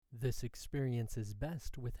This experience is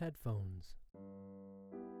best with headphones.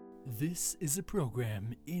 This is a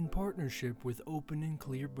program in partnership with Open and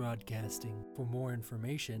Clear Broadcasting. For more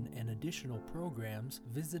information and additional programs,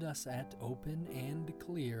 visit us at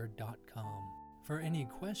openandclear.com. For any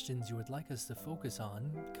questions you would like us to focus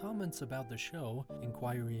on, comments about the show,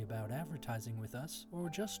 inquiry about advertising with us, or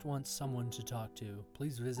just want someone to talk to,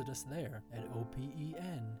 please visit us there at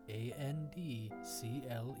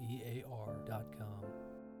openandclear.com.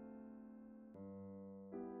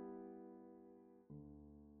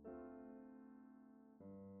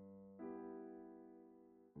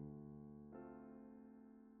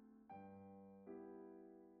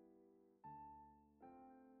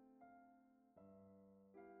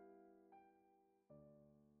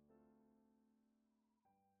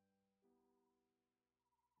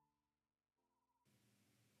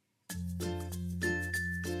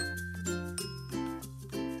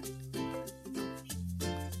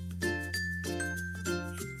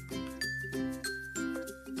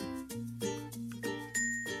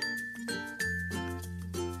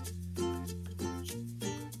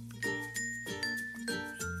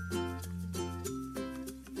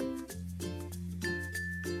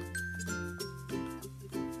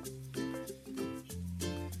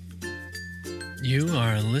 You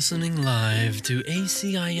are listening live to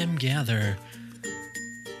ACIMGather,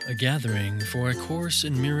 a gathering for A Course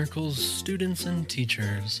in Miracles students and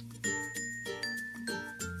teachers.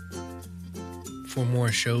 For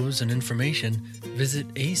more shows and information,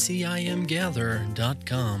 visit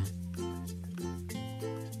ACIMGather.com.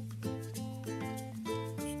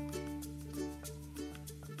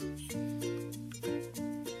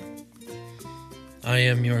 I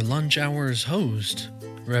am your lunch hour's host,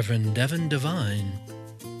 Reverend Devin Devine,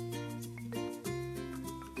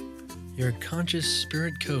 your conscious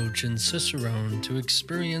spirit coach and cicerone to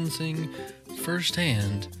experiencing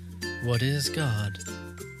firsthand what is God.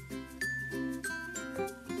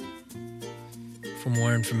 For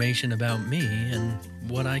more information about me and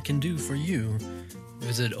what I can do for you,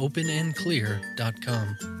 visit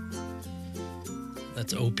openandclear.com.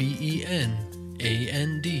 That's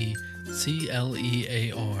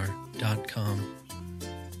openandclear.com.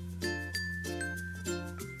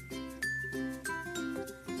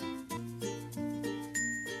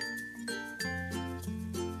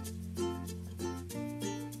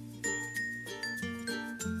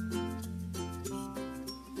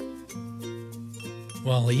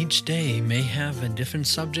 While each day may have a different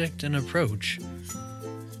subject and approach,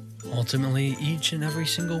 ultimately each and every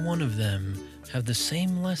single one of them have the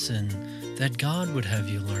same lesson that God would have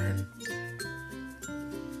you learn.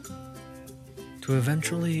 To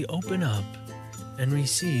eventually open up and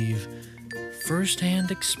receive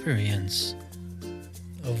first-hand experience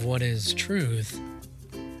of what is truth,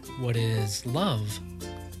 what is love,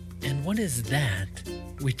 and what is that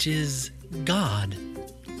which is God.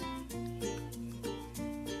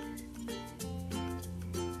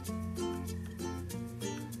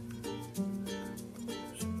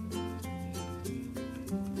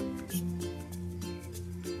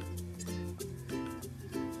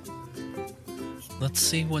 Let's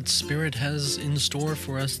see what Spirit has in store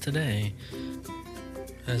for us today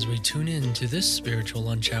as we tune in to this spiritual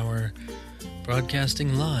lunch hour,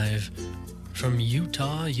 broadcasting live from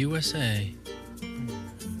Utah, USA.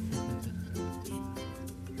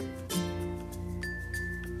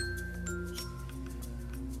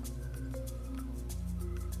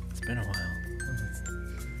 It's been a while.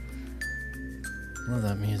 Love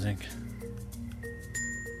that music.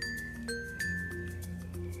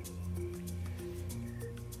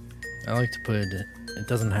 I like to put, it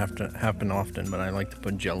doesn't have to happen often, but I like to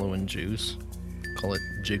put Jello in juice. Call it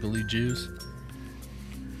jiggly juice.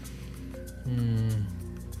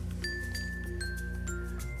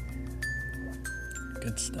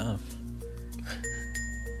 Good stuff.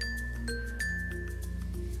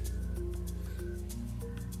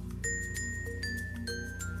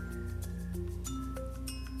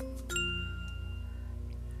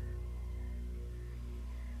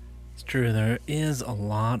 True, there is a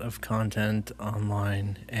lot of content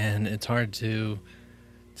online, and it's hard to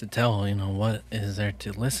tell, what is there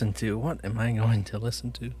to listen to? What am I going to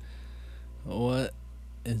listen to? What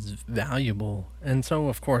is valuable? And so,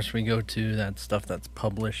 of course, we go to that stuff that's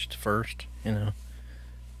published first, that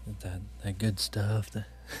good stuff.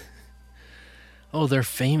 Oh, they're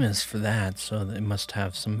famous for that, so they must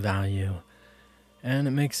have some value. And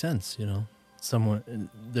it makes sense,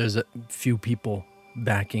 there's a few people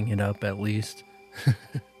backing it up, at least.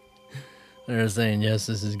 They're saying, yes,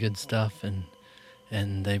 this is good stuff,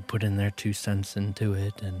 and they put in their 2 cents into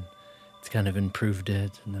it, and it's kind of improved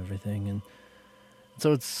it and everything. And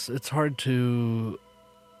So it's hard to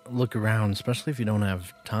look around, especially if you don't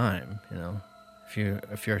have time.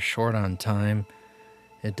 If you're short on time,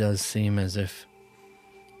 it does seem as if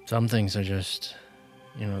some things are just,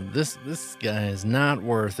 this guy is not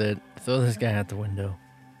worth it. Throw this guy out the window.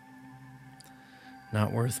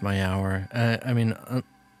 Not worth my hour. I mean,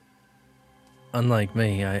 unlike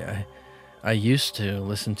me, I used to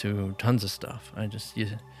listen to tons of stuff. I just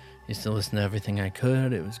used to listen to everything I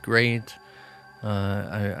could. It was great.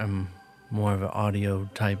 I'm more of an audio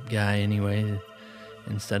type guy anyway,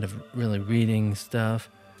 instead of really reading stuff.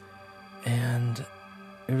 And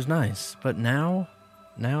it was nice. But now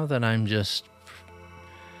that I'm just,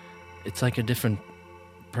 it's like a different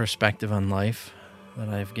perspective on life that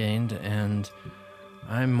I've gained, and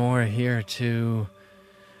I'm more here to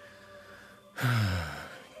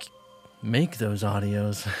make those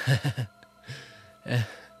audios.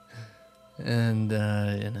 And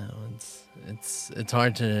it's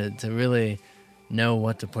hard to really know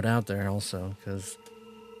what to put out there also, because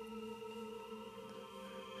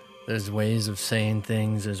there's ways of saying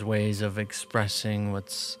things, there's ways of expressing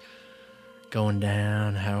what's going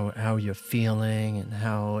down, how you're feeling, and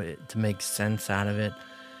to make sense out of it.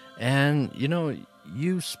 And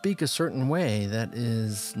you speak a certain way that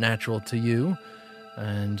is natural to you,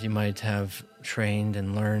 and you might have trained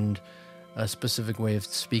and learned a specific way of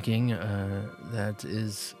speaking that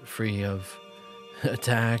is free of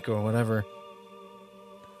attack or whatever.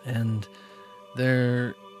 And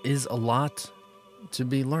there is a lot to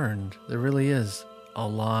be learned. There really is a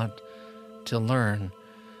lot to learn.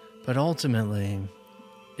 But ultimately,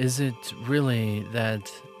 is it really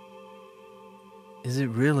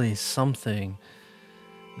something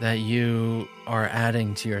that you are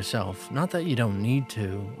adding to yourself? Not that you don't need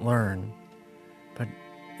to learn, but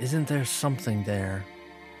isn't there something there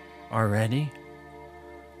already?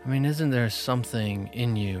 I mean, isn't there something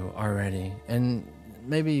in you already? And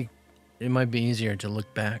maybe it might be easier to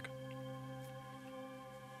look back.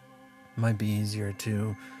 It might be easier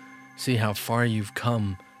to see how far you've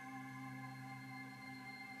come.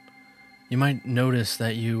 You might notice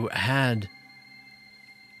that you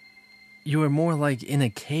were more like in a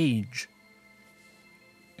cage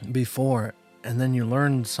before, and then you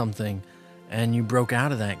learned something and you broke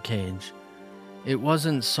out of that cage. It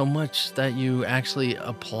wasn't so much that you actually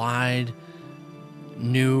applied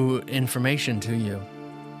new information to you,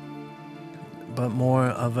 but more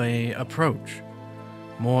of a approach,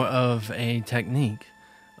 more of a technique,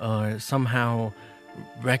 or somehow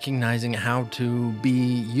recognizing how to be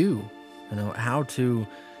you, how to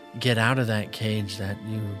get out of that cage that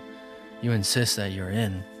you insist that you're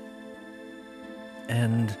in.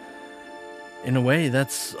 And in a way,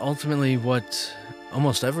 that's ultimately what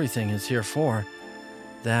almost everything is here for.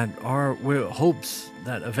 That our hopes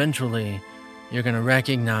that eventually you're going to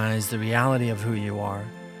recognize the reality of who you are.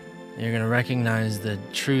 You're going to recognize the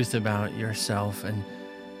truth about yourself,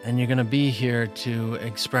 and you're going to be here to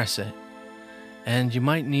express it. And you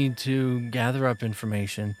might need to gather up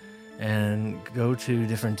information and go to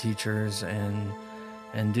different teachers and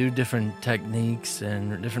do different techniques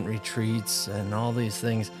and different retreats and all these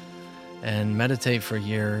things, and meditate for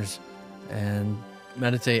years and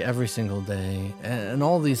meditate every single day. And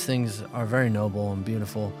all these things are very noble and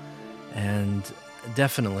beautiful and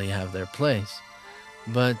definitely have their place.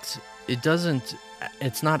 But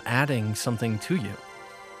it's not adding something to you.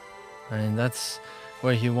 And that's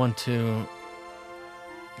where you want to,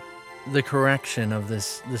 the correction of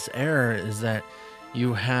this error is that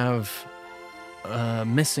you have a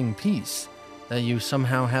missing piece, that you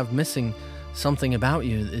somehow have missing something about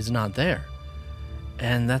you is not there.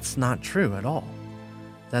 And that's not true at all.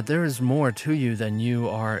 That there is more to you than you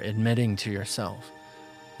are admitting to yourself.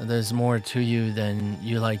 There's more to you than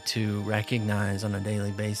you like to recognize on a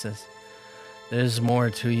daily basis. There's more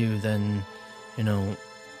to you than,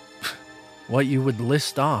 what you would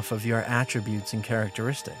list off of your attributes and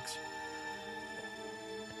characteristics.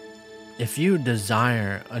 If you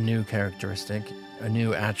desire a new characteristic, a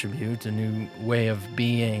new attribute, a new way of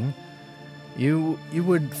being, you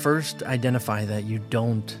would first identify that you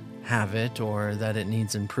don't have it or that it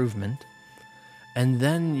needs improvement. And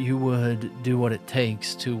then you would do what it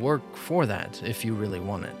takes to work for that if you really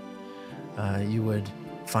want it. You would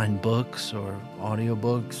find books or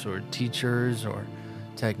audiobooks or teachers or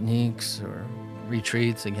techniques or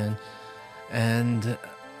retreats again, and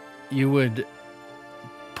you would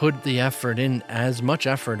put the effort in, as much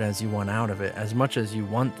effort as you want out of it, as much as you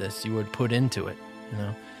want this, you would put into it.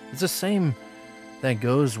 It's the same that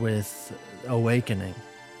goes with awakening.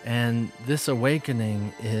 And this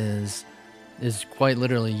awakening is quite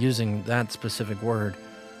literally, using that specific word,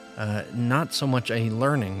 not so much a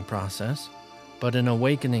learning process, but an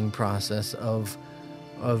awakening process of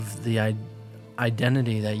the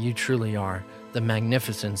identity that you truly are, the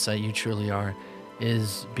magnificence that you truly are,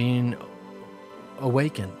 is being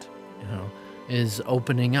awakened, is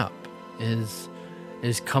opening up, is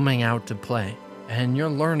coming out to play. And you're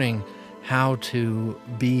learning how to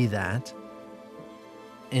be that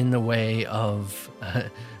in the way of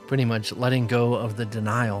pretty much letting go of the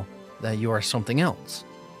denial that you are something else,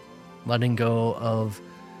 letting go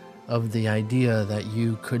of the idea that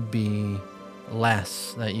you could be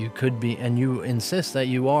less, that you could be, and you insist that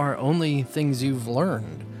you are only things you've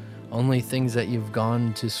learned, only things that you've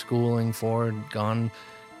gone to schooling for, gone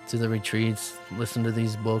to the retreats, listen to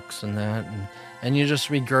these books and that, and you just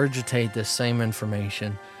regurgitate this same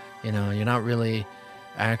information. You're not really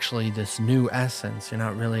actually this new essence. You're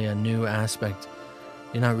not really a new aspect.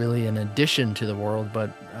 You're not really an addition to the world, but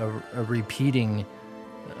a repeating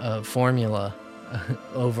formula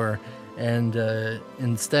over. And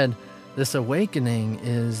instead, this awakening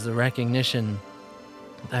is the recognition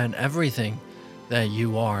that everything that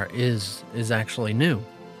you are is actually new,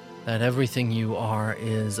 that everything you are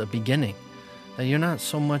is a beginning, that you're not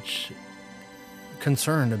so much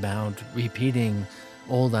concerned about repeating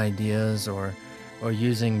old ideas or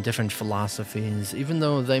using different philosophies, even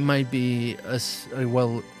though they might be a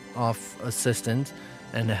well-off assistant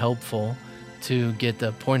and helpful to get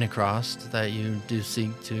the point across that you do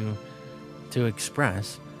seek to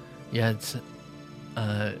express. Yet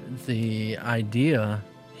the idea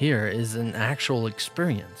here is an actual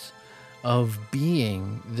experience of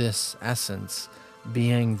being this essence,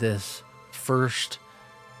 being this first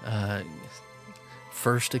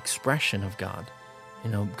expression of God,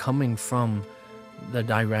 coming from the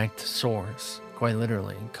direct source, quite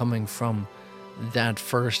literally, coming from that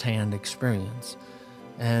first-hand experience,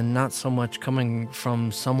 and not so much coming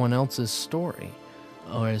from someone else's story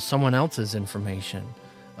or someone else's information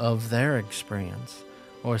of their experience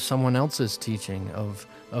or someone else's teaching of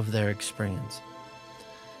their experience.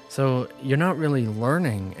 So you're not really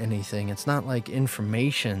learning anything. It's not like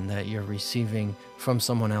information that you're receiving from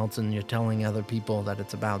someone else and you're telling other people that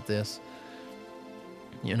it's about this.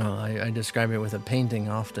 I describe it with a painting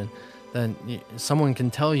often, that someone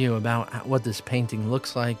can tell you about what this painting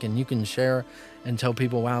looks like, and you can share and tell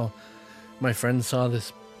people, wow, my friend saw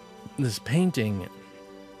this painting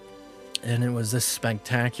and it was this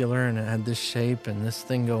spectacular and it had this shape and this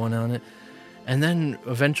thing going on it. And then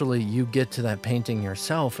eventually you get to that painting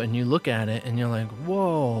yourself and you look at it and you're like,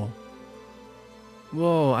 whoa,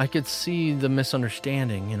 I could see the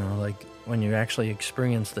misunderstanding, like when you actually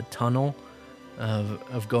experience the tunnel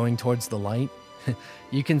of going towards the light.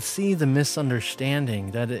 You can see the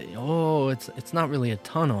misunderstanding that it's not really a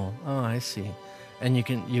tunnel. Oh, I see. And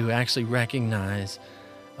you actually recognize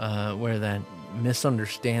where that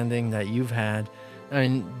misunderstanding that you've had,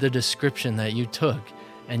 the description that you took,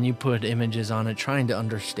 and you put images on it trying to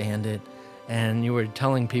understand it, and you were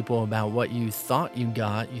telling people about what you thought you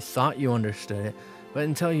got, you thought you understood it, but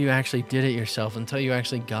until you actually did it yourself, until you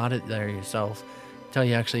actually got it there yourself, until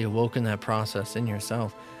you actually awoken that process in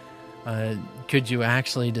yourself, could you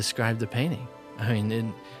actually describe the painting?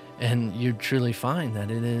 And you truly find that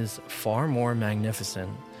it is far more magnificent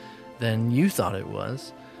than you thought it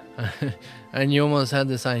was. And you almost had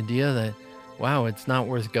this idea that, wow, it's not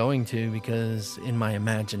worth going to because in my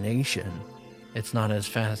imagination, it's not as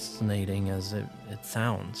fascinating as it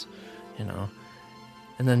sounds,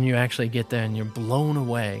 And then you actually get there and you're blown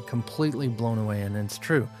away, completely blown away. And it's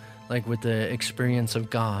true, like with the experience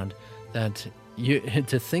of God, that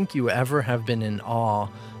to think you ever have been in awe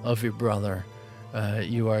of your brother,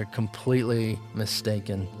 you are completely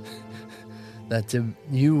mistaken. That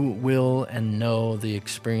you will and know the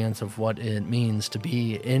experience of what it means to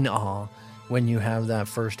be in awe when you have that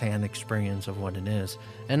firsthand experience of what it is,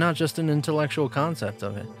 and not just an intellectual concept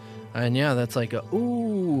of it. And yeah, that's like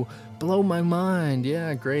ooh, blow my mind.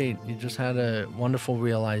 Yeah, great. You just had a wonderful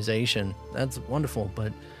realization. That's wonderful.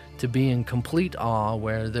 But to be in complete awe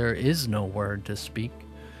where there is no word to speak,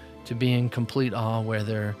 to be in complete awe where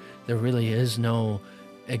there really is no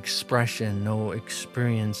expression, no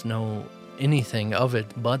experience, no anything of it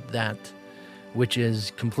but that which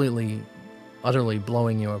is completely, utterly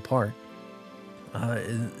blowing you apart,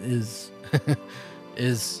 is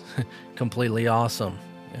is completely awesome.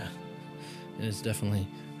 Yeah, it is definitely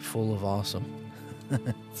full of awesome.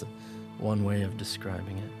 It's one way of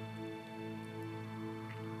describing it.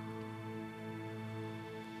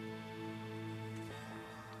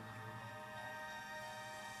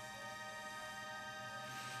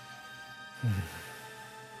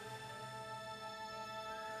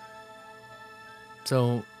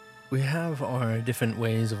 So We have our different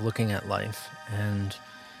ways of looking at life and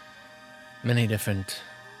many different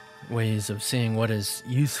ways of seeing what is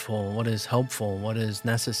useful, what is helpful, what is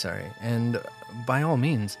necessary. And by all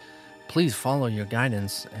means, please follow your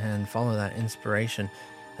guidance and follow that inspiration,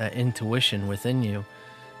 that intuition within you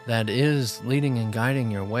that is leading and guiding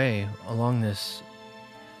your way along this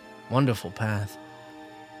wonderful path.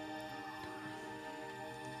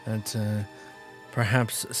 That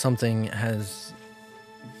perhaps something has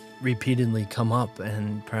repeatedly come up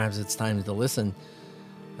and perhaps it's time to listen.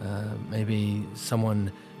 Maybe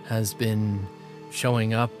someone has been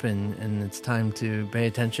showing up and it's time to pay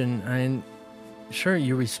attention. And sure,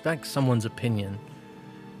 you respect someone's opinion.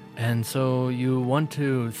 And so you want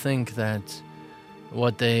to think that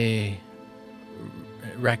what they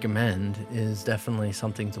recommend is definitely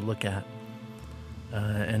something to look at.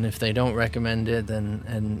 And if they don't recommend it, then,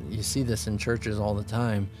 and you see this in churches all the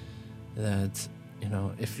time, that,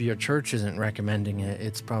 if your church isn't recommending it,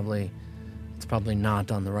 it's probably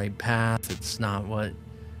not on the right path. It's not what,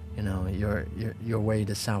 your way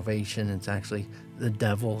to salvation. It's actually the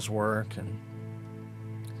devil's work.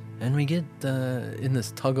 And we get in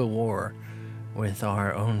this tug of war with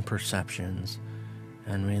our own perceptions,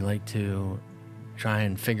 and we like to try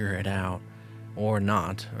and figure it out or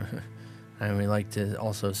not. And we like to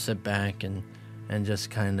also sit back and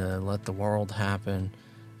just kind of let the world happen.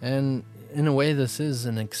 And in a way, this is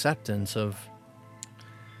an acceptance of,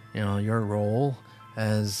 your role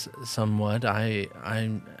as somewhat. I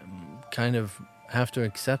kind of have to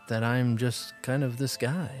accept that I'm just kind of this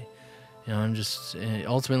guy. I'm just,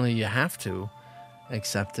 ultimately you have to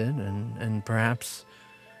accept it. And perhaps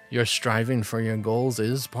your striving for your goals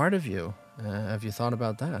is part of you. Have you thought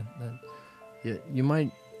about that? That you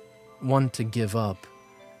might want to give up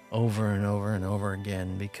over and over and over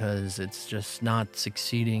again because it's just not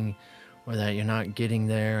succeeding, or that you're not getting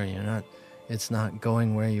there, or it's not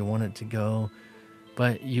going where you want it to go.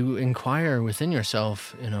 But you inquire within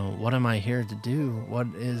yourself, what am I here to do? What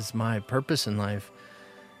is my purpose in life?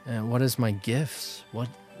 And what is my gifts?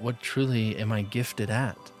 What truly am I gifted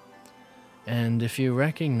at? And if you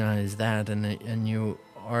recognize that and you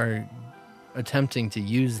are attempting to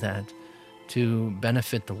use that to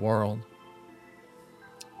benefit the world,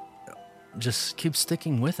 just keep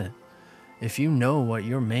sticking with it. If you know what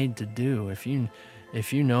you're made to do, if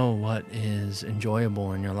you know what is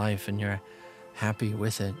enjoyable in your life and you're happy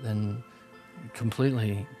with it, then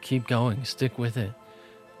completely keep going, stick with it.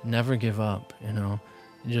 Never give up,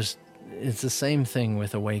 it's the same thing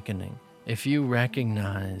with awakening. If you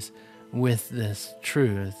recognize with this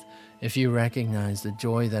truth, if you recognize the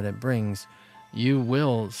joy that it brings, you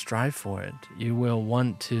will strive for it. You will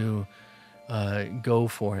want to go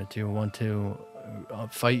for it. You want to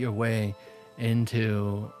fight your way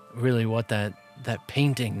into really what that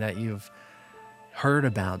painting that you've heard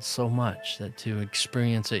about so much, that to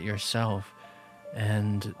experience it yourself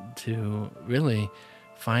and to really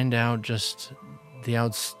find out just the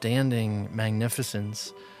outstanding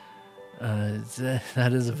magnificence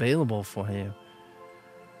that is available for you.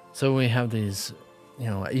 So we have these,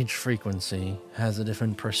 each frequency has a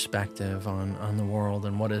different perspective on the world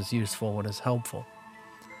and what is useful, what is helpful.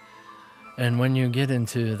 And when you get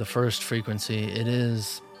into the first frequency, it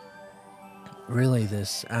is really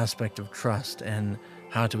this aspect of trust and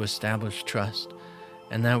how to establish trust,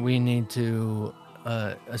 and that we need to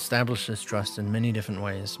establish this trust in many different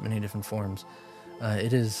ways, many different forms.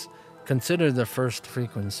 It is considered the first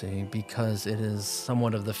frequency because it is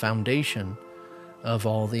somewhat of the foundation of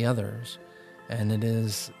all the others, and it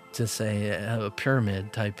is, to say, a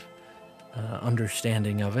pyramid type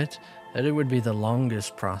understanding of it, that it would be the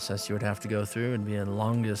longest process you would have to go through. It would be the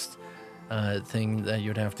longest thing that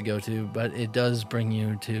you'd have to go to, but it does bring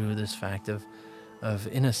you to this fact of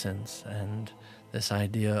innocence and this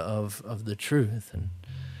idea of the truth.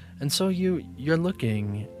 And so you're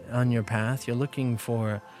looking on your path, you're looking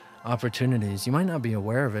for opportunities. You might not be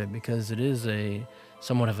aware of it because it is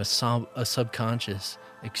somewhat of a subconscious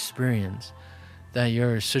experience, that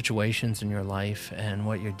your situations in your life and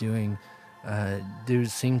what you're doing do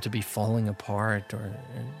seem to be falling apart, or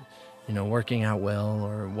working out well,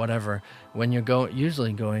 or whatever. When you're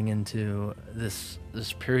usually going into this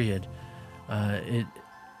period,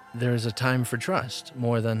 there's a time for trust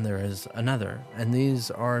more than there is another, and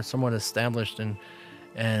these are somewhat established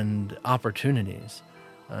and opportunities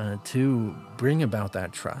to bring about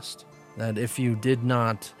that trust. That if you did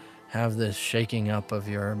not have this shaking up of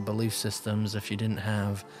your belief systems, if you didn't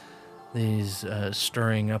have these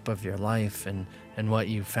stirring up of your life and what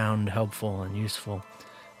you found helpful and useful,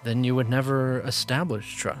 then you would never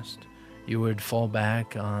establish trust. You would fall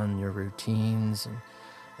back on your routines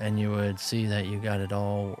and you would see that you got it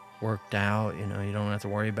all worked out. You don't have to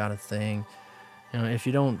worry about a thing. If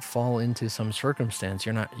you don't fall into some circumstance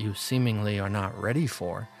you seemingly are not ready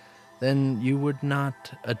for, then you would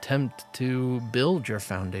not attempt to build your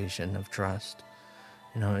foundation of trust.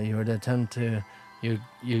 You would attempt to, you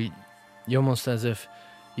almost as if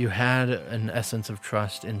you had an essence of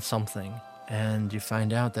trust in something, and you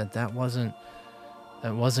find out that wasn't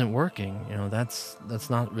working. That's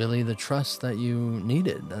not really the trust that you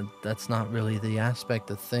needed. That's not really the aspect,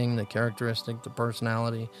 the thing, the characteristic, the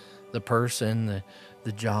personality, the person,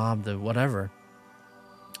 the job, the whatever.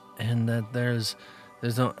 And that there's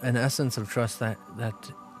an essence of trust that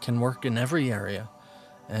can work in every area,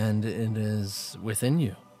 and it is within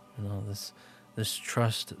you. This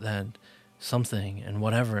trust that something, and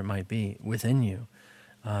whatever it might be within you,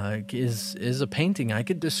 is a painting I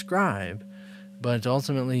could describe, but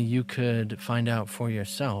ultimately you could find out for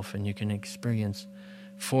yourself, and you can experience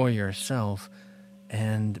for yourself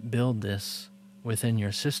and build this within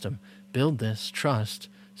your system. Build this trust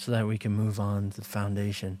so that we can move on to the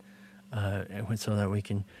foundation, so that we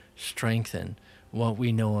can strengthen what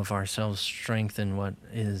we know of ourselves, strengthen what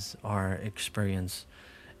is our experience,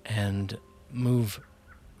 and move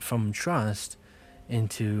from trust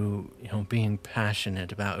into being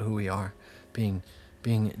passionate about who we are, being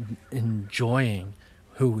enjoying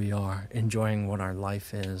who we are, enjoying what our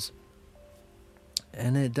life is.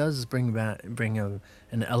 And it does bring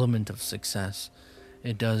an element of success.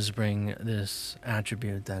 It does bring this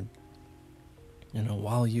attribute that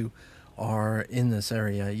while you are in this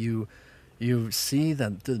area, you see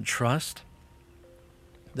that the trust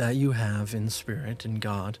that you have in spirit, in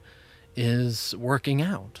God, is working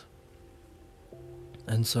out.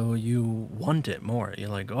 And so you want it more. You're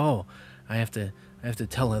like, oh, I have to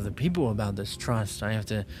tell other people about this trust. I have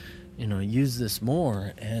to, use this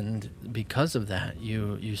more. And because of that,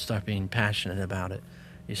 you start being passionate about it.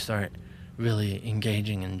 You start really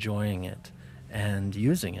engaging, enjoying it, and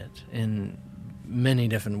using it in many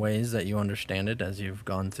different ways that you understand it as you've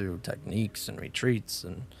gone through techniques and retreats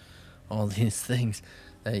and all these things,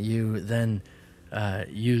 that you then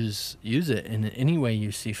use it in any way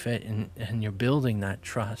you see fit, and you're building that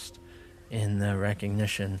trust in the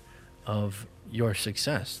recognition of your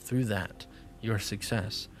success through that, your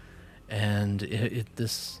success. And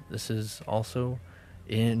this is also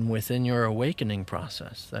within your awakening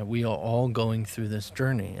process, that we are all going through this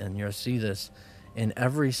journey, and you'll see this in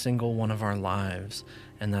every single one of our lives.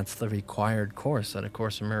 And that's the required course that A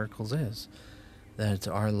Course in Miracles is, that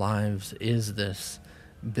our lives is this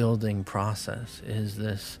building process, is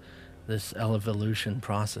this evolution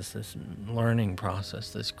process, this learning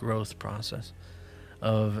process, this growth process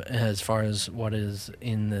of, as far as what is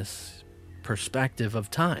in this perspective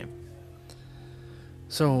of time.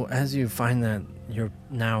 So as you find that you're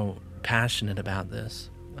now passionate about this,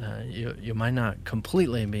 you might not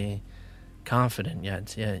completely be confident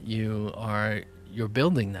yet you're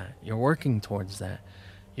building that, you're working towards that,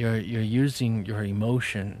 you're using your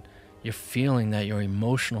emotion, you're feeling that you're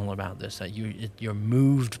emotional about this, that you're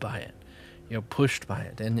moved by it, you're pushed by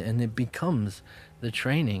it, and it becomes the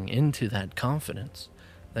training into that confidence,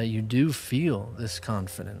 that you do feel this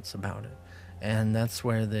confidence about it. And that's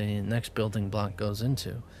where the next building block goes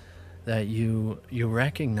into, that you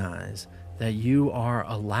recognize that you are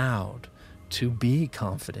allowed to be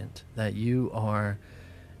confident, that you are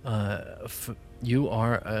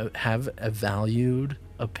have a valued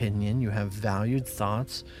opinion, you have valued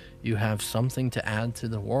thoughts, you have something to add to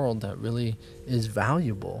the world that really is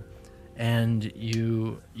valuable, and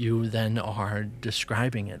you then are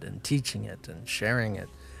describing it and teaching it and sharing it,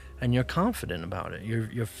 and you're confident about it.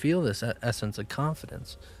 You feel this essence of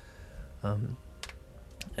confidence,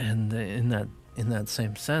 and in that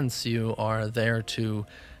same sense, you are there to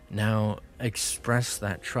now express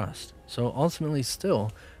that trust. So ultimately,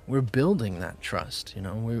 still, we're building that trust.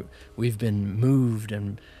 We've been moved,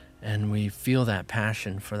 and we feel that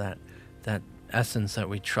passion for that essence that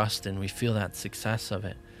we trust in. We feel that success of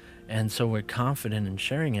it, and so we're confident in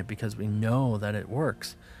sharing it because we know that it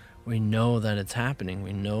works. We know that it's happening.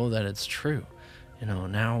 We know that it's true.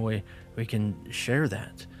 Now we can share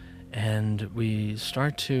that, and we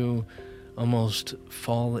start to almost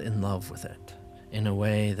fall in love with it in a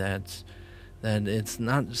way that it's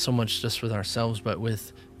not so much just with ourselves, but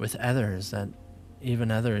with others, that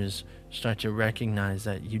even others start to recognize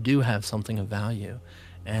that you do have something of value,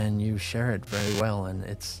 and you share it very well, and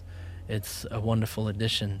it's a wonderful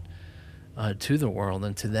addition to the world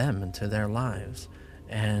and to them and to their lives.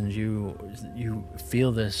 And you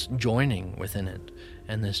feel this joining within it,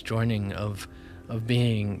 and this joining of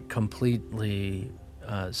being completely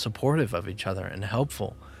supportive of each other and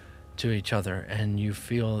helpful to each other, and you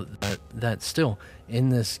feel that still in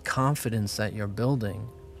this confidence that you're building,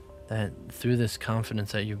 that through this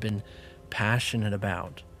confidence that you've been passionate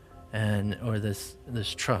about, and or this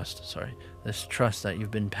trust, sorry, this trust that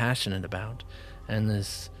you've been passionate about, and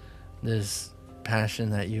this passion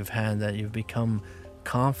that you've had, that you've become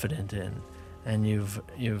confident in, and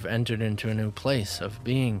you've entered into a new place of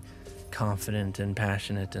being confident and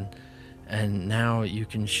passionate, and now you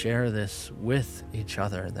can share this with each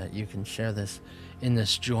other, that you can share this in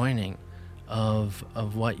this joining of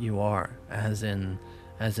what you are, as in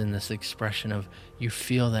this expression of, you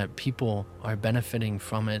feel that people are benefiting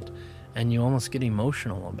from it, and you almost get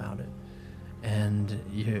emotional about it, and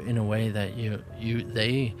you, in a way that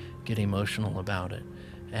they get emotional about it,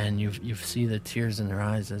 and you see the tears in their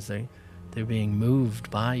eyes as they're being moved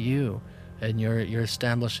by you, and you're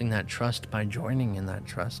establishing that trust by joining in that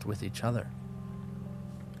trust with each other.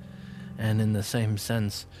 And in the same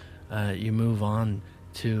sense, you move on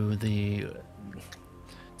to the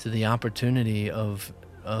opportunity of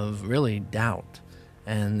really doubt.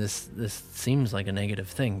 And this seems like a negative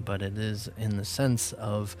thing, but it is, in the sense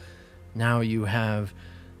of, now you have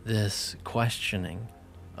this questioning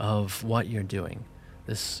of what you're doing,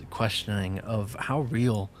 this questioning of how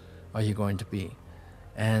real are you going to be.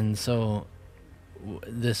 And so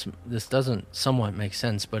this doesn't somewhat make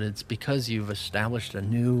sense, but it's because you've established a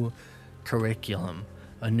new curriculum,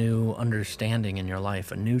 a new understanding in your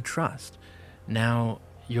life, a new trust. Now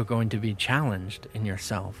you're going to be challenged in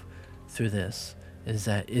yourself through this.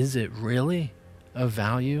 Is it really of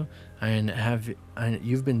value?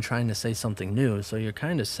 You've been trying to say something new, so you're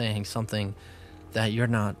kind of saying something that you're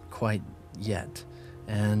not quite yet.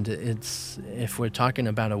 And if we're talking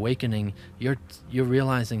about awakening, you're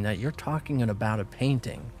realizing that you're talking about a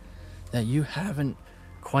painting that you haven't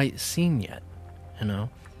quite seen yet.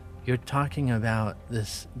 You're talking about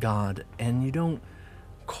this God, and you don't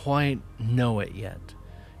quite know it yet.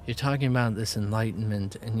 You're talking about this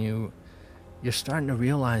enlightenment, and you're starting to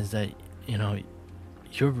realize that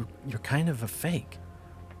you're kind of a fake,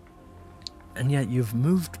 and yet you've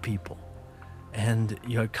moved people, and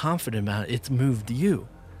you're confident about it. It's moved you,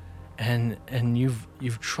 and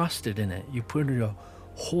you've trusted in it. You put your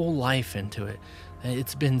whole life into it.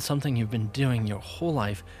 It's been something you've been doing your whole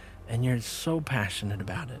life, and you're so passionate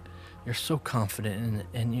about it. You're so confident in it,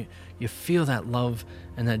 and you feel that love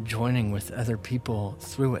and that joining with other people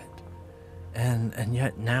through it. And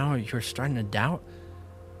yet now you're starting to doubt,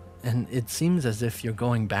 and it seems as if you're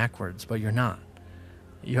going backwards, but you're not.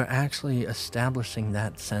 You're actually establishing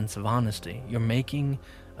that sense of honesty. You're making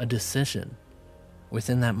a decision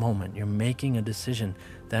within that moment. You're making a decision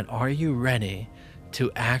that, are you ready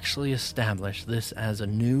to actually establish this as a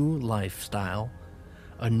new lifestyle,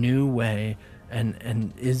 a new way,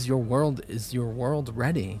 and is your world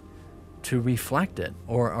ready to reflect it?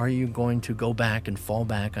 Or are you going to go back and fall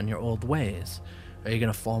back on your old ways? Are you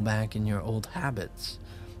going to fall back in your old habits?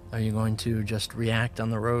 Are you going to just react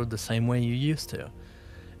on the road the same way you used to?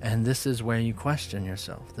 And this is where you question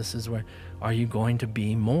yourself. This is where, are you going to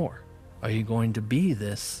be more? Are you going to be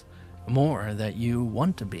this more that you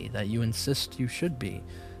want to be, that you insist you should be,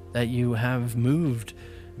 that you have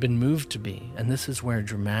been moved to be? And this is where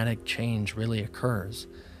dramatic change really occurs,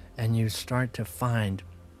 and you start to find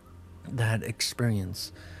that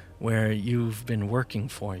experience where you've been working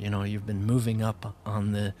for, you've been moving up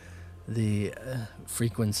on the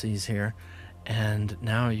frequencies here, and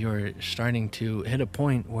now you're starting to hit a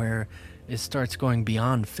point where it starts going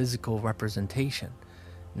beyond physical representation.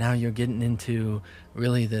 Now you're getting into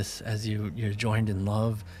really this, as you're joined in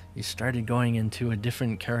love, you started going into a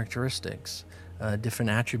different characteristics,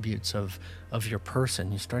 different attributes of your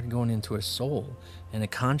person. You started going into a soul and a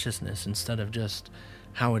consciousness, instead of just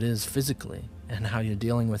how it is physically and how you're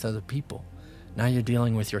dealing with other people. Now you're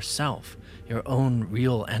dealing with yourself, your own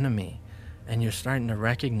real enemy, and you're starting to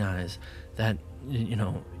recognize that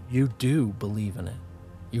you do believe in it.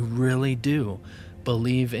 You really do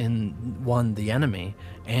believe in the enemy,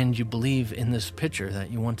 and you believe in this picture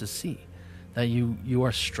that you want to see, that you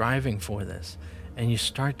are striving for this, and you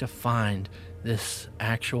start to find this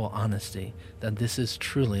actual honesty, that this is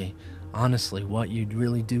truly, honestly, what you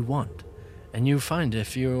really do want. And you find,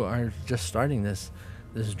 if you are just starting this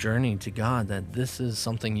journey to God, that this is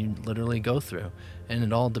something you literally go through, and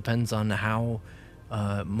it all depends on how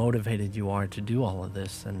motivated you are to do all of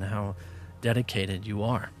this, and how dedicated you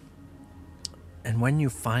are. And when you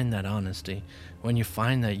find that honesty, when you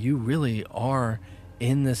find that you really are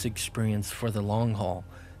in this experience for the long haul,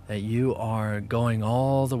 that you are going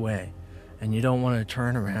all the way, and you don't want to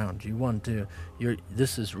turn around,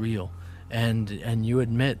 this is real, and you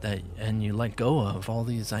admit that, and you let go of all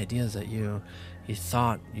these ideas that you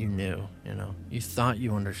thought you knew, you thought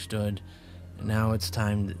you understood. Now it's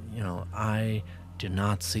time to, I do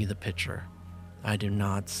not see the picture. I do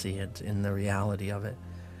not see it in the reality of it.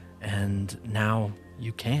 And now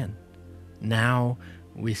you can. Now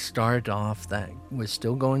we start off that we're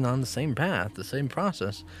still going on the same path, the same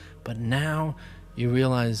process, but now you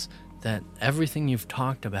realize that everything you've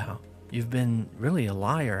talked about, you've been really a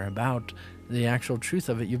liar about the actual truth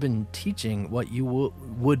of it. You've been teaching what you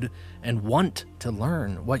would and want to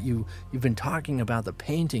learn, you've been talking about the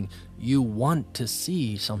painting you want to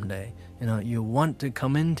see someday. You want to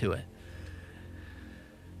come into it.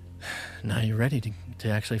 Now you're ready to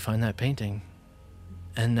actually find that painting.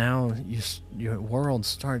 And now your world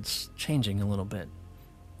starts changing a little bit.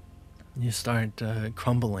 You start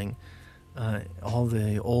crumbling all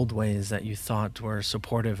the old ways that you thought were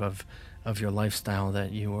supportive of your lifestyle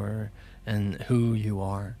that you were and who you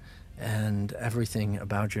are, and everything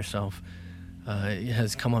about yourself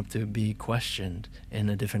has come up to be questioned in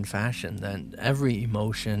a different fashion. That every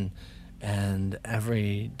emotion and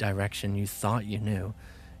every direction you thought you knew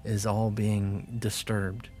is all being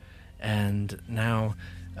disturbed. And now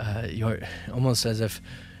you're almost as if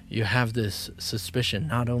you have this suspicion,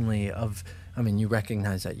 not only of, you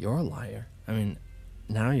recognize that you're a liar.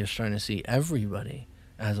 Now you're starting to see everybody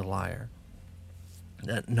as a liar.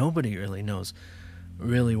 That nobody really knows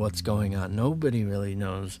really what's going on. Nobody really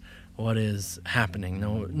knows what is happening.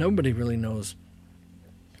 Nobody really knows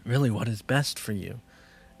really what is best for you.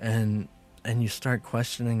 And you start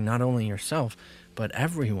questioning not only yourself, but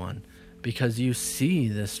everyone, because you see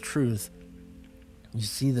this truth, you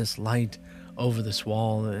see this light over this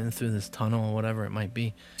wall and through this tunnel, whatever it might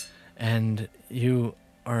be, and you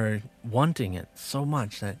are wanting it so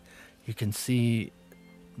much that you can see,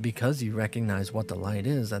 because you recognize what the light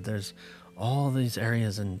is, that there's all these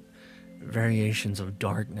areas and variations of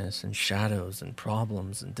darkness and shadows and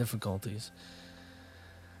problems and difficulties.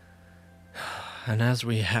 And as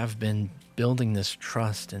we have been building this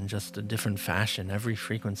trust in just a different fashion, every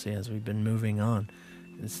frequency as we've been moving on,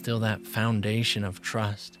 it's still that foundation of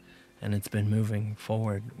trust, and it's been moving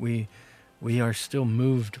forward. We are still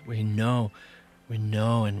moved. We know,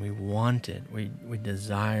 and we want it. We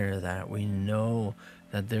desire that. We know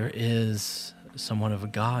that there is somewhat of a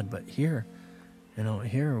God, but here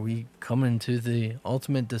we come into the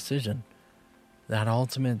ultimate decision, that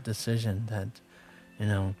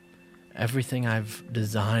everything I've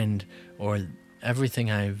designed, or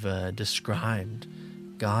everything I've described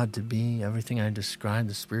God to be, everything I described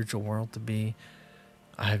the spiritual world to be,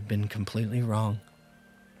 I've been completely wrong.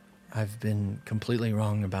 I've been completely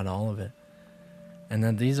wrong about all of it. And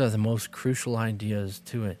that these are the most crucial ideas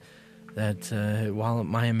to it. That while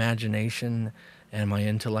my imagination and my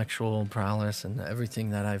intellectual prowess and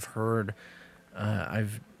everything that I've heard,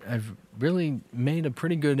 I've really made a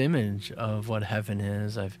pretty good image of what heaven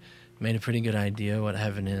is. I've made a pretty good idea what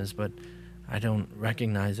heaven is, but I don't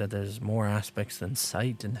recognize that there's more aspects than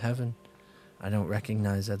sight in heaven. I don't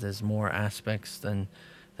recognize that there's more aspects than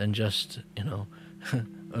just,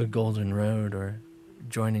 a golden road or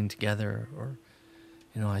joining together, or,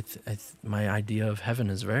 my idea of heaven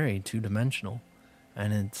is very two-dimensional,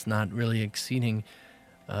 and it's not really exceeding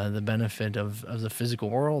the benefit of the physical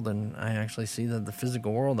world. And I actually see that the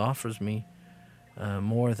physical world offers me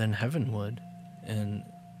more than heaven would.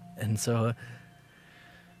 And so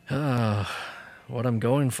what I'm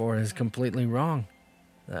going for is completely wrong.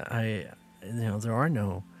 There are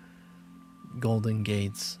no golden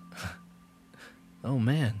gates. Oh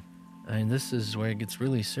man, this is where it gets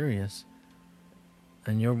really serious.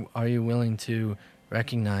 And are you willing to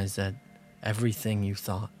recognize that everything you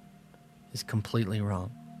thought is completely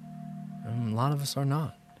wrong? And a lot of us are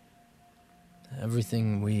not.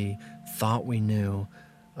 Everything we thought we knew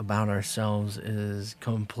about ourselves is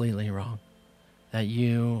completely wrong. That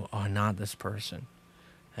you are not this person.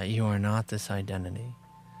 That you are not this identity.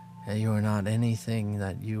 That you are not anything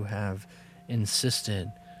that you have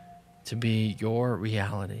insisted to be your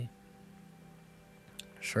reality.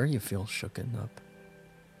 Sure, you feel shooken up.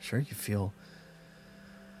 Sure, you feel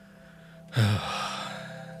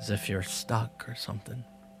as if you're stuck or something.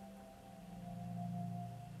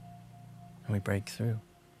 And we break through.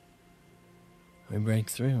 We break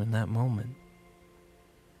through in that moment.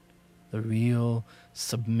 The real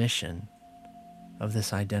submission of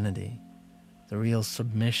this identity, the real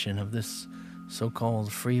submission of this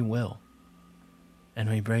so-called free will. And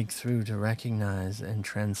we break through to recognize and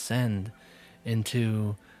transcend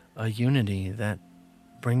into a unity that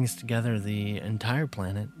brings together the entire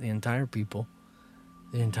planet, the entire people,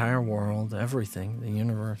 the entire world, everything, the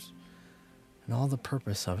universe. and all the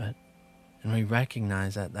purpose of it. And we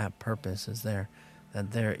recognize that that purpose is there,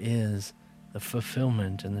 that there is the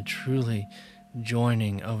fulfillment and the truly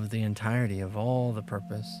joining of the entirety of all the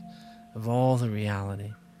purpose, of all the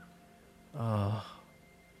reality. Oh.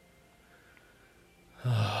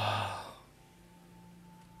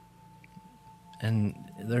 And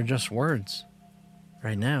they're just words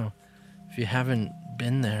right now. If you haven't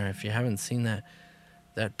been there, if you haven't seen that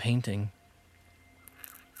painting,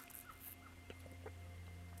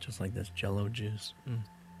 just like this Jello juice.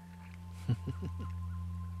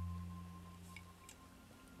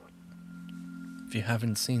 If you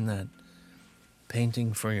haven't seen that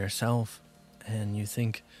painting for yourself and you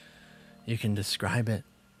think you can describe it,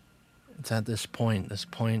 it's at this point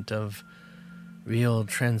of real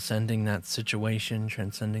transcending that situation,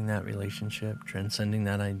 transcending that relationship, transcending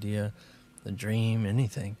that idea, the dream,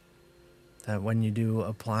 anything. That when you do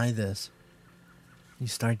apply this, you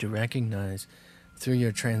start to recognize through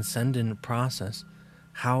your transcendent process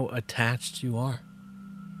how attached you are.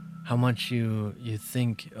 How much you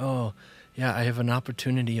think, oh, yeah, I have an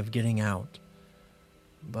opportunity of getting out,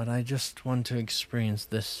 but I just want to experience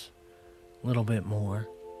this little bit more.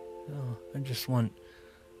 Oh, I just want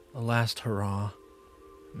a last hurrah.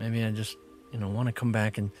 Maybe I just, want to come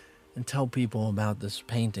back and tell people about this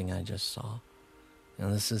painting I just saw.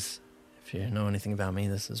 This is, if you know anything about me,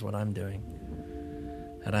 this is what I'm doing.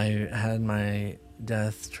 That I had my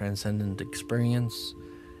death transcendent experience,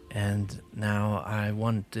 and now I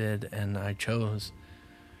wanted and I chose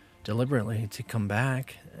deliberately to come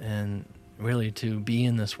back and really to be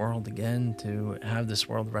in this world again, to have this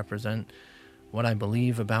world represent what I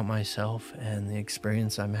believe about myself and the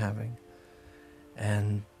experience I'm having,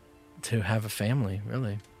 and to have a family,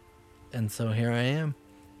 really. And so here I am,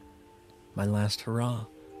 my last hurrah.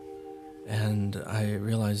 And I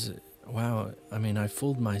realize, wow, I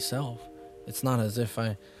fooled myself. It's not as if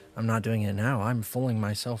I'm not doing it now. I'm fooling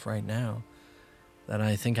myself right now that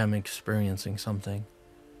I think I'm experiencing something.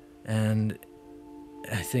 And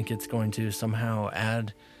I think it's going to somehow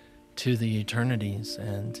add to the eternities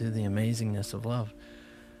and to the amazingness of love.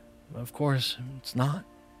 Of course, it's not.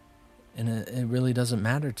 And it really doesn't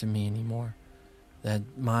matter to me anymore. That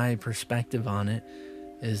my perspective on it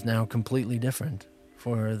is now completely different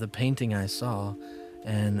for the painting I saw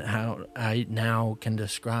and how I now can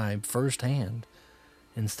describe firsthand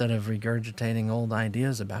instead of regurgitating old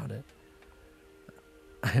ideas about it.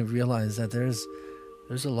 I realize that there's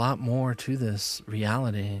a lot more to this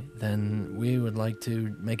reality than we would like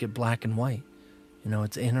to make it black and white.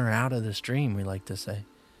 It's in or out of this dream, we like to say.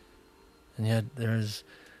 And yet there's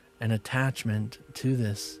an attachment to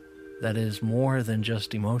this that is more than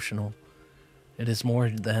just emotional. It is more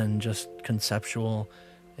than just conceptual.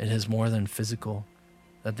 It is more than physical.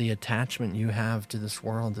 That the attachment you have to this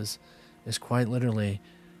world is quite literally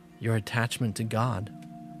your attachment to God.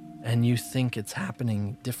 And you think it's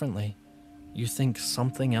happening differently. You think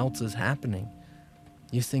something else is happening.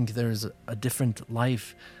 You think there's a different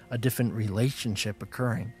life, a different relationship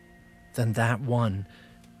occurring than that one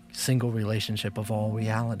single relationship of all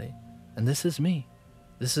reality. And this is me.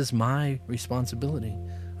 This is my responsibility.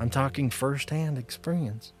 I'm talking firsthand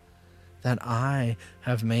experience. That I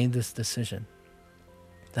have made this decision.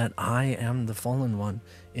 That I am the fallen one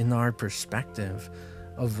in our perspective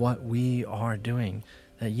of what we are doing.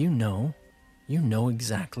 That you know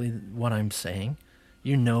exactly what I'm saying.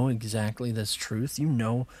 You know exactly this truth. You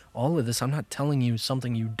know all of this. I'm not telling you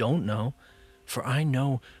something you don't know, for I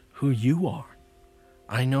know who you are.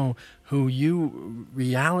 I know who you,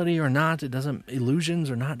 reality or not, illusions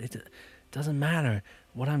or not, it doesn't matter.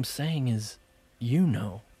 What I'm saying is, you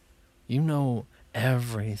know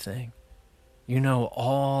everything. You know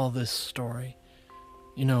all this story.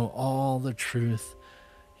 You know all the truth.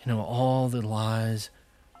 You know all the lies.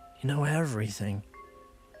 You know everything.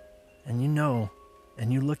 And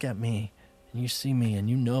and you look at me, and you see me, and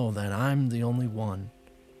you know that I'm the only one.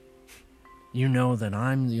 You know that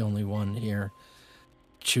I'm the only one here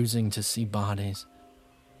choosing to see bodies,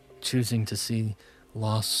 choosing to see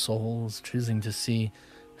lost souls, choosing to see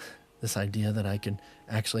this idea that I can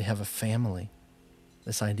actually have a family,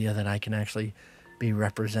 this idea that I can actually be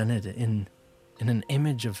represented in an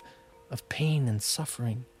image of pain and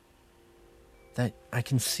suffering, that I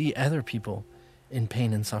can see other people in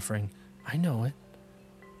pain and suffering. I know it.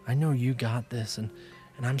 I know you got this, and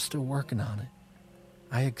I'm still working on it.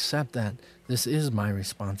 I accept that this is my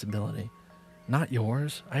responsibility, not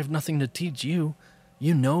yours. I have nothing to teach you.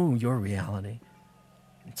 You know your reality.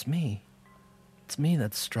 It's me. It's me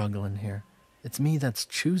that's struggling here. It's me that's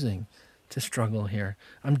choosing to struggle here.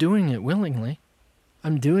 I'm doing it willingly.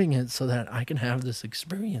 I'm doing it so that I can have this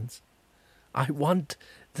experience. I want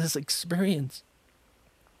this experience.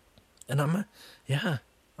 And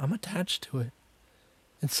I'm attached to it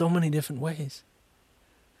in so many different ways.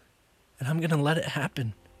 And I'm going to let it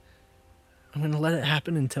happen. I'm going to let it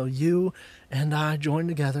happen until you and I join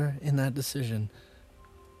together in that decision.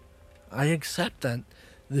 I accept that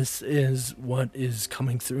this is what is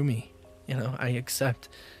coming through me. I accept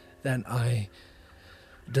that I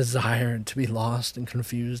desire to be lost and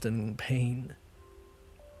confused and in pain.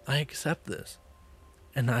 I accept this.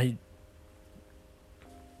 And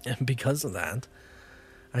because of that,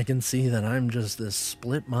 I can see that I'm just this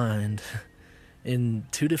split mind in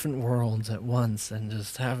two different worlds at once and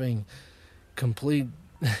just having complete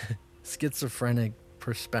schizophrenic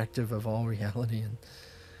perspective of all reality,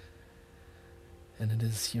 and it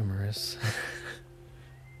is humorous.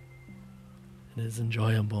 It is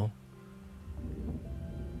enjoyable.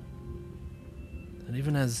 And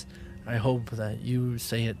even as I hope that you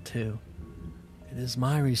say it too, it is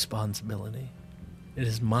my responsibility. It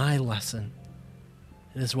is my lesson.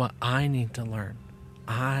 It is what I need to learn.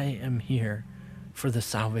 I am here for the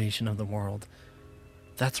salvation of the world.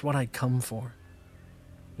 That's what I come for.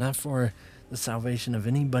 Not for the salvation of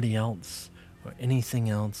anybody else or anything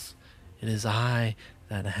else. It is I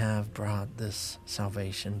that have brought this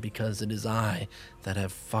salvation, because it is I that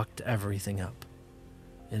have fucked everything up.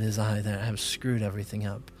 It is I that have screwed everything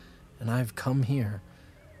up. And I've come here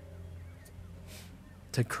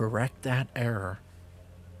to correct that error,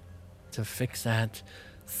 to fix that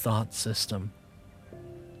thought system.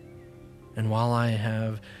 And while I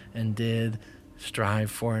have and did strive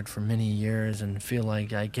for it for many years and feel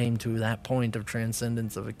like I came to that point of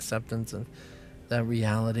transcendence, of acceptance of that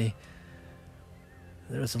reality,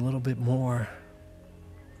 there's a little bit more.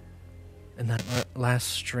 And that last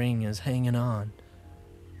string is hanging on.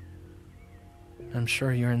 I'm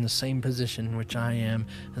sure you're in the same position in which I am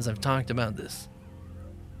as I've talked about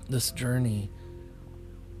this journey.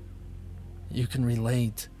 You can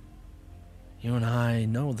relate. You and I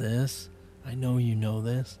know this. I know you know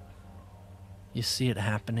this. You see it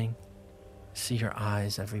happening. I see your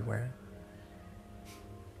eyes everywhere.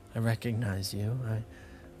 I recognize you.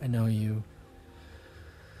 I know you.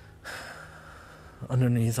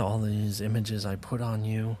 Underneath all these images I put on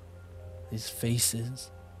you, these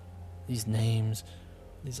faces, these names,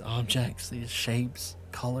 these objects, these shapes,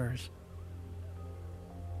 colors.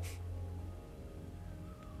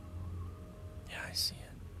 Yeah, I see it.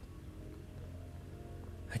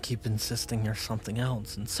 I keep insisting you're something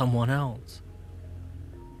else and someone else.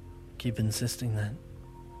 Keep insisting that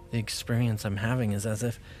the experience I'm having is as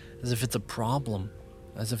if it's a problem,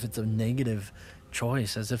 as if it's a negative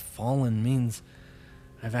choice, as if fallen means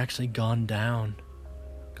I've actually gone down,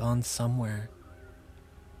 gone somewhere.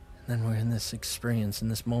 And then we're in this experience, in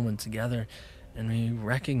this moment together, and we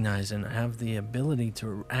recognize and have the ability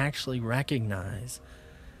to actually recognize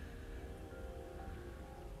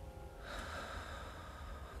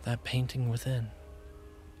that painting within,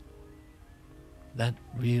 that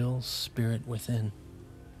real spirit within,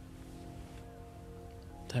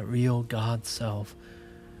 that real God self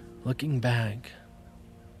looking back,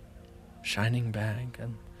 shining back,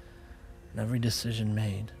 and every decision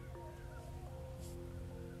made.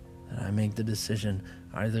 And I make the decision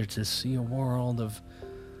either to see a world of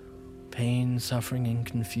pain, suffering, and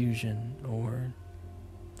confusion, or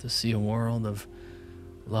to see a world of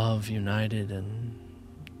love, united, and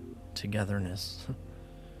togetherness.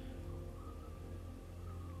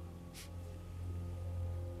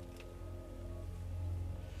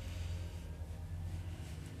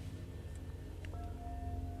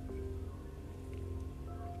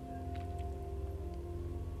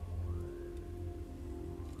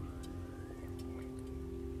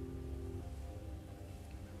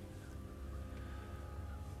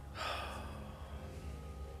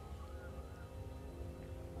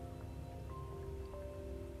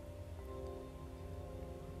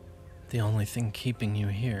 The only thing keeping you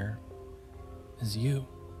here is you.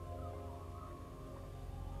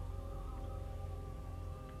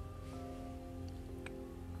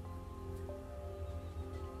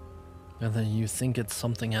 Whether you think it's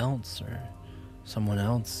something else or someone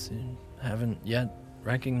else, you haven't yet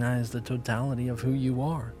recognized the totality of who you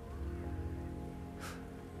are.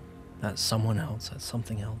 That someone else, that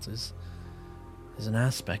something else is an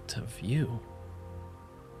aspect of you.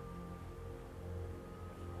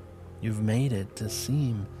 You've made it to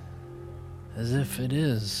seem as if it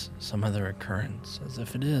is some other occurrence, as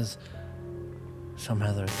if it is some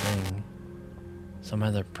other thing, some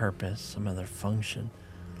other purpose, some other function,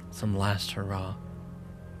 some last hurrah.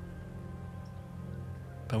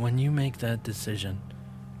 But when you make that decision,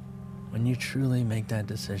 when you truly make that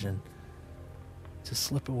decision to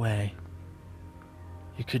slip away.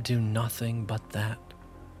 You could do nothing but that.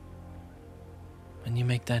 When you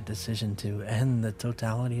make that decision to end the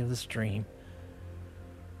totality of the stream,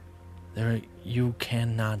 you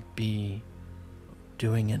cannot be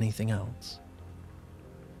doing anything else.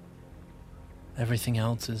 Everything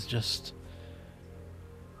else is just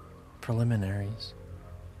preliminaries.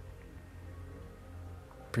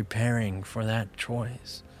 Preparing for that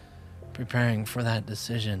choice, preparing for that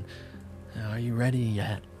decision. Are you ready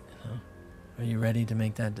yet? Are you ready to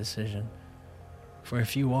make that decision? For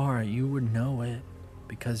if you are, you would know it,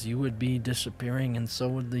 because you would be disappearing and so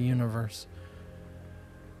would the universe.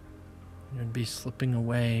 You'd be slipping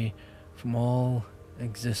away from all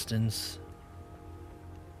existence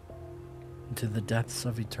into the depths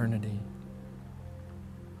of eternity.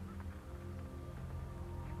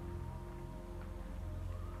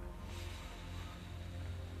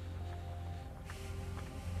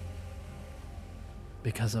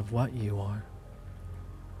 Because of what you are.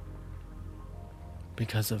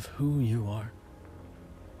 Because of who you are.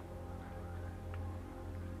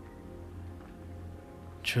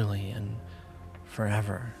 Truly and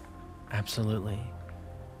forever, absolutely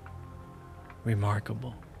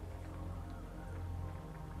remarkable.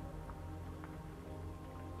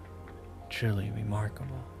 Truly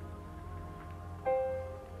remarkable.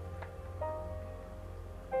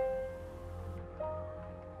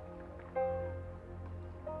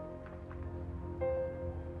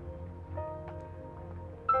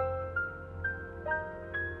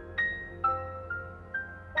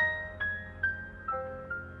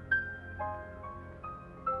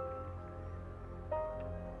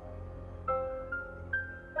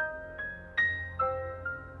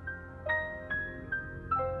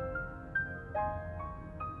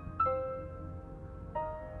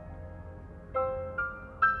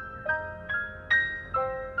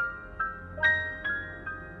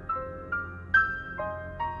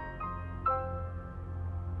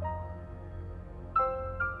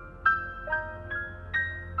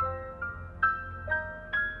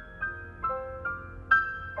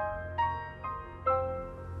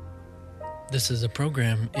 This is a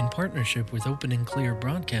program in partnership with Open and Clear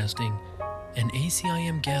Broadcasting and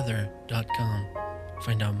ACIMGather.com.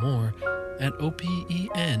 Find out more at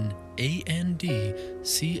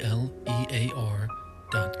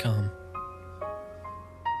OPENANDCLEAR.com.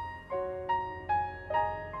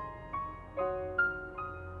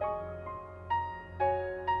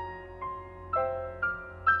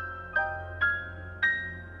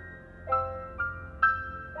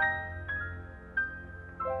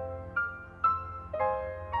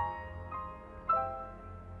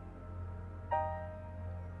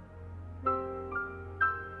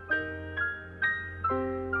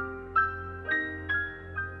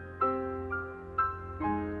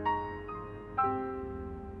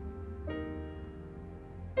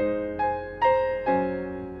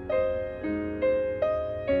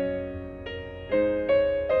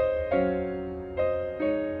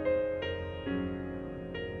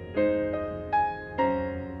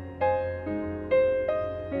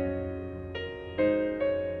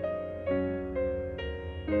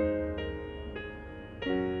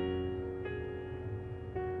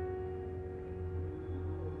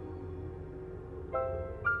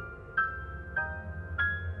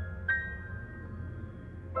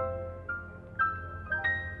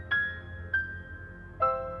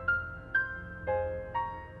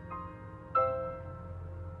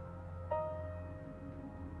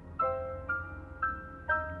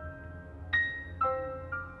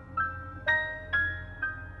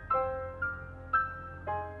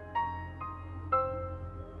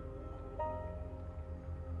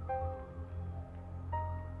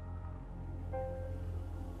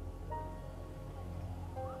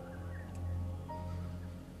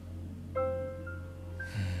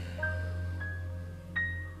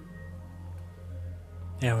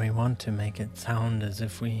 Yeah, we want to make it sound as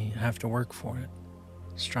if we have to work for it,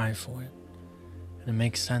 strive for it, and it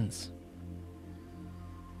makes sense.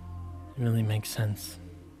 It really makes sense.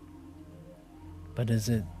 But is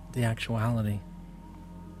it the actuality?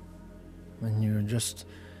 When you're just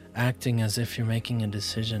acting as if you're making a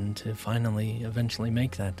decision to eventually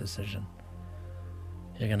make that decision.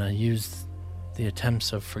 You're going to use the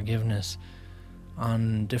attempts of forgiveness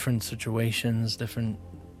on different situations, different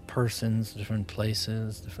persons, different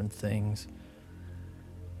places, different things,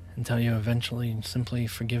 until you eventually simply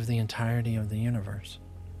forgive the entirety of the universe.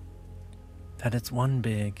 That it's one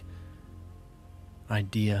big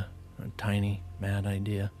idea, a tiny, mad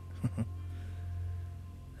idea.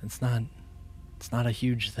 It's not a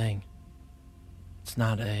huge thing. It's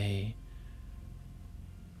not a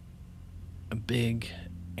a big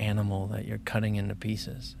animal that you're cutting into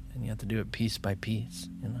pieces, and you have to do it piece by piece,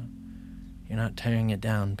 You're not tearing it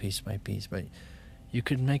down piece by piece, but you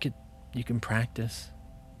can practice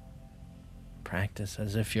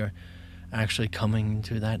as if you're actually coming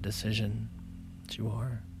to that decision that you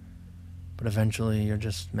are. But eventually you'll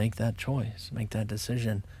just make that choice, make that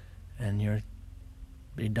decision, and you'll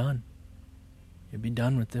be done. You'll be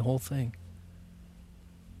done with the whole thing.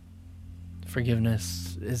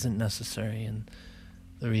 Forgiveness isn't necessary in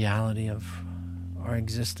the reality of our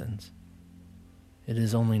existence. It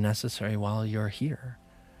is only necessary while you're here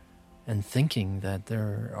and thinking that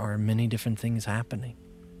there are many different things happening.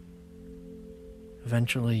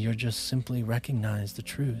 Eventually, you'll just simply recognize the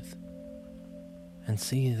truth and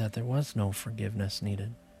see that there was no forgiveness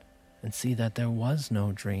needed, and see that there was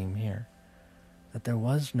no dream here, that there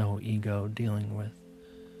was no ego dealing with.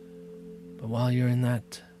 But while you're in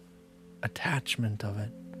that attachment of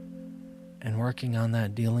it and working on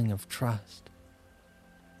that dealing of trust,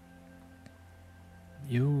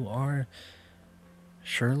 you are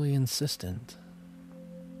surely insistent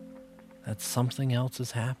that something else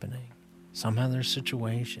is happening, some other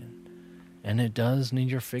situation, and it does need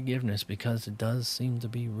your forgiveness because it does seem to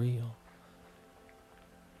be real.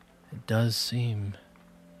 It does seem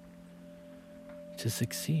to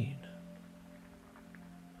succeed.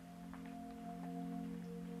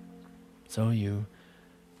 So you're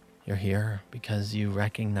here because you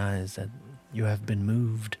recognize that you have been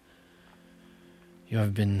moved. You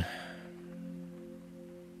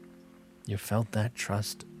felt that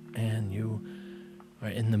trust, and you are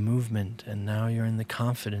in the movement, and now you're in the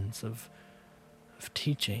confidence of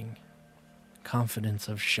teaching, confidence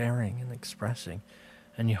of sharing and expressing,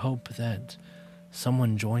 and you hope that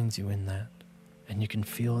someone joins you in that, and you can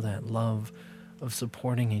feel that love of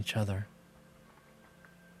supporting each other.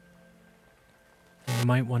 And you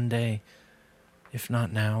might one day, if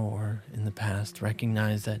not now or in the past,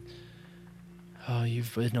 recognize that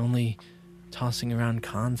you've been only tossing around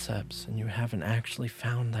concepts and you haven't actually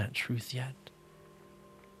found that truth yet.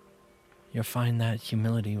 You'll find that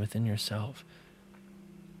humility within yourself.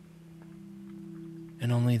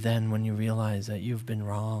 And only then, when you realize that you've been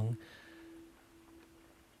wrong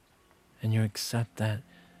and you accept that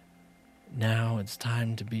now it's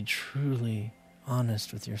time to be truly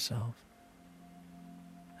honest with yourself,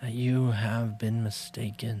 that you have been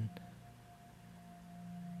mistaken,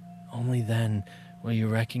 only then will you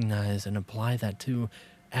recognize and apply that to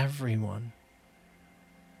everyone.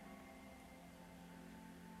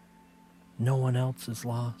 No one else is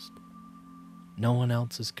lost. No one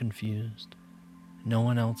else is confused. No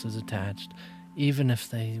one else is attached, even if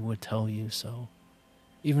they would tell you so,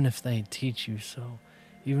 even if they teach you so,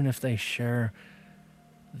 even if they share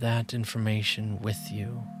that information with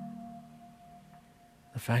you.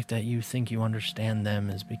 The fact that you think you understand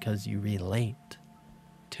them is because you relate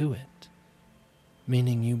to it,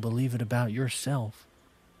 meaning you believe it about yourself.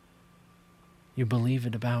 You believe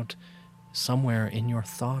it about somewhere in your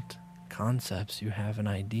thought concepts. You have an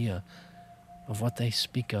idea of what they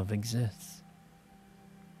speak of exists.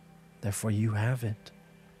 Therefore, you have it.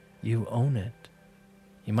 You own it.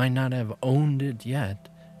 You might not have owned it yet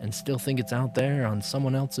and still think it's out there on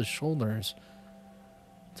someone else's shoulders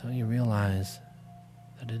until you realize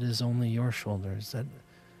that it is only your shoulders that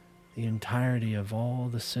the entirety of all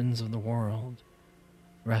the sins of the world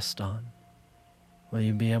rest on. Will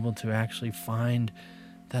you be able to actually find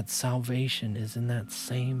that salvation is in that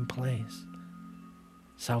same place?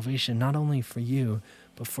 Salvation not only for you,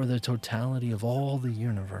 but for the totality of all the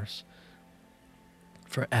universe.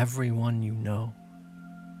 For everyone you know.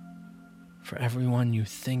 For everyone you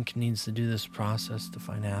think needs to do this process to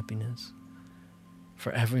find happiness.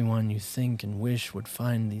 For everyone you think and wish would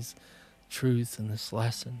find these truths and this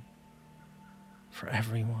lesson. For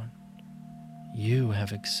everyone, you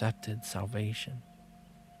have accepted salvation.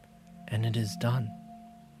 And it is done.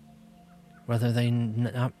 Whether they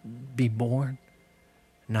not be born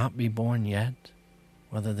yet,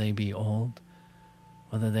 whether they be old,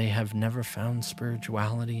 whether they have never found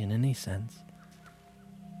spirituality in any sense,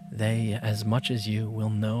 they, as much as you, will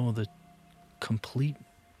know the complete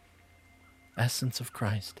essence of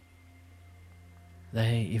Christ.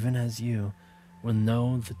 They, even as you, will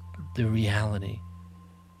know the reality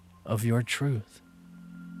of your truth.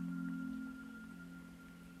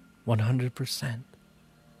 100%.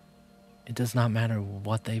 It does not matter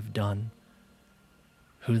what they've done,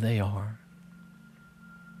 who they are,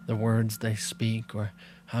 the words they speak, or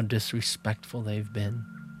how disrespectful they've been.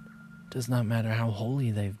 It does not matter how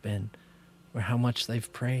holy they've been or how much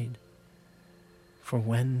they've prayed. For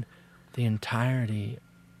when the entirety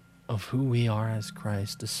of who we are as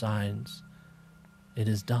Christ decides It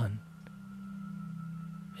is done.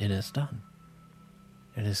 It is done.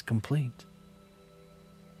 It is complete.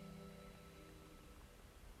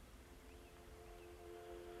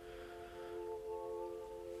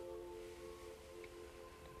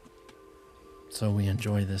 So we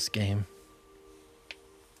enjoy this game.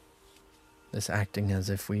 This acting as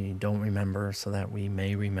if we don't remember so that we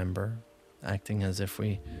may remember. Acting as if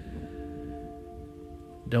we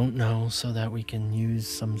don't know so that we can use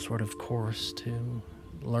some sort of course to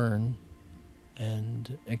learn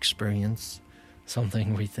and experience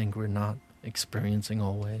something we think we're not experiencing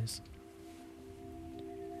always.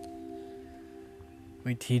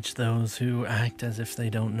 We teach those who act as if they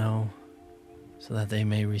don't know so that they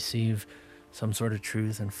may receive some sort of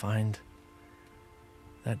truth and find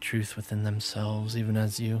that truth within themselves, even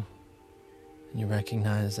as you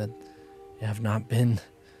recognize that you have not been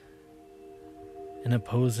in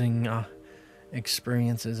opposing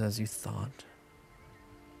experiences as you thought.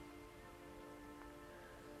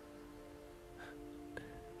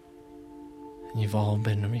 You've all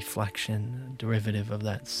been a reflection, a derivative of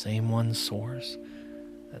that same one source,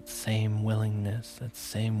 that same willingness, that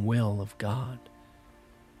same will of God.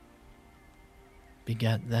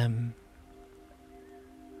 Begat them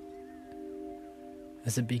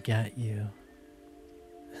as it begat you.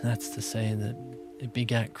 And that's to say that it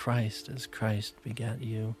begat Christ as Christ begat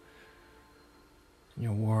you in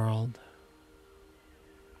your world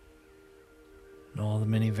and all the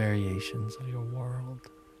many variations of your world.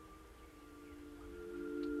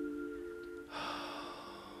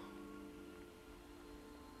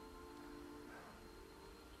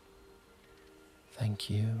 Thank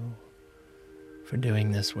you for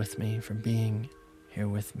doing this with me, for being here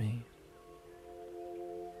with me.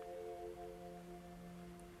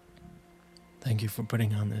 Thank you for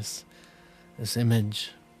putting on this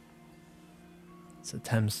image, this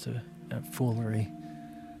attempts at foolery,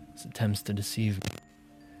 this attempts to deceive me.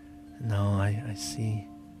 No, I see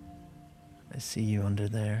you under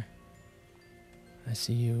there. I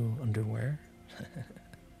see you underwear.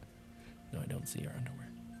 No, I don't see your underwear.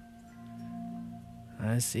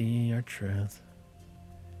 I see your truth.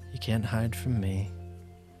 You can't hide from me,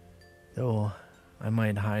 though I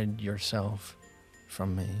might hide yourself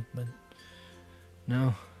from me, but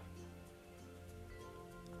no.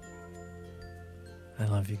 I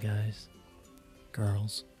love you guys,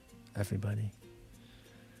 girls, everybody.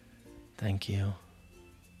 Thank you.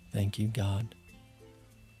 Thank you, God.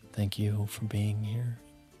 Thank you for being here,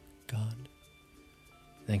 God.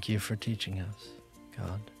 Thank you for teaching us,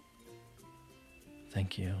 God.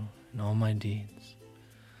 Thank you in all my deeds.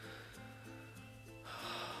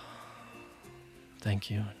 Thank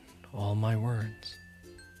you in all my words.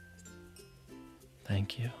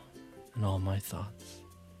 Thank you in all my thoughts.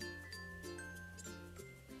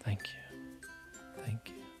 Thank you. Thank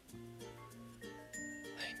you.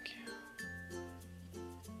 Thank you.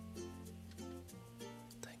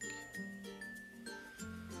 Thank you.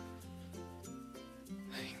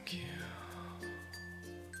 Thank you.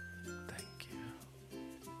 Thank you.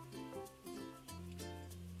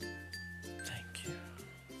 Thank you.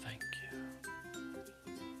 Thank you.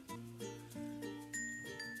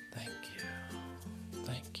 Thank you.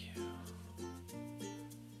 Thank you.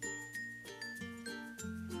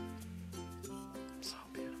 So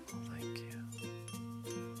beautiful. Thank you.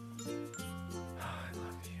 Oh, I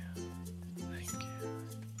love you. Thank you.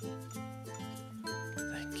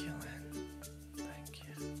 Thank you, Lynn. Thank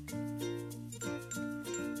you.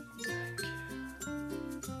 Thank you.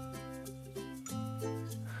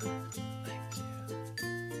 Thank you.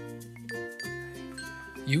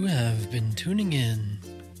 You have been tuning in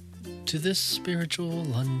to this spiritual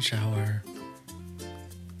lunch hour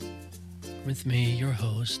with me, your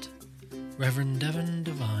host, Reverend Devin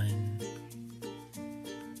Devine.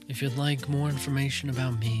 If you'd like more information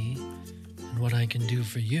about me and what I can do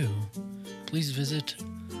for you, please visit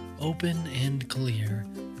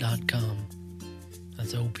openandclear.com.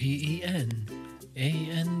 That's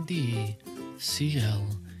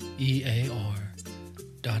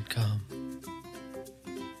OPENANDCLEAR.com.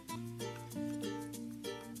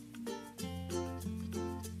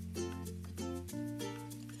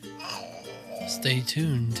 Stay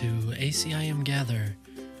tuned to ACIMGather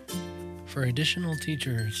for additional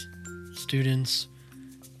teachers, students,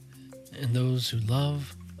 and those who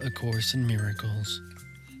love A Course in Miracles.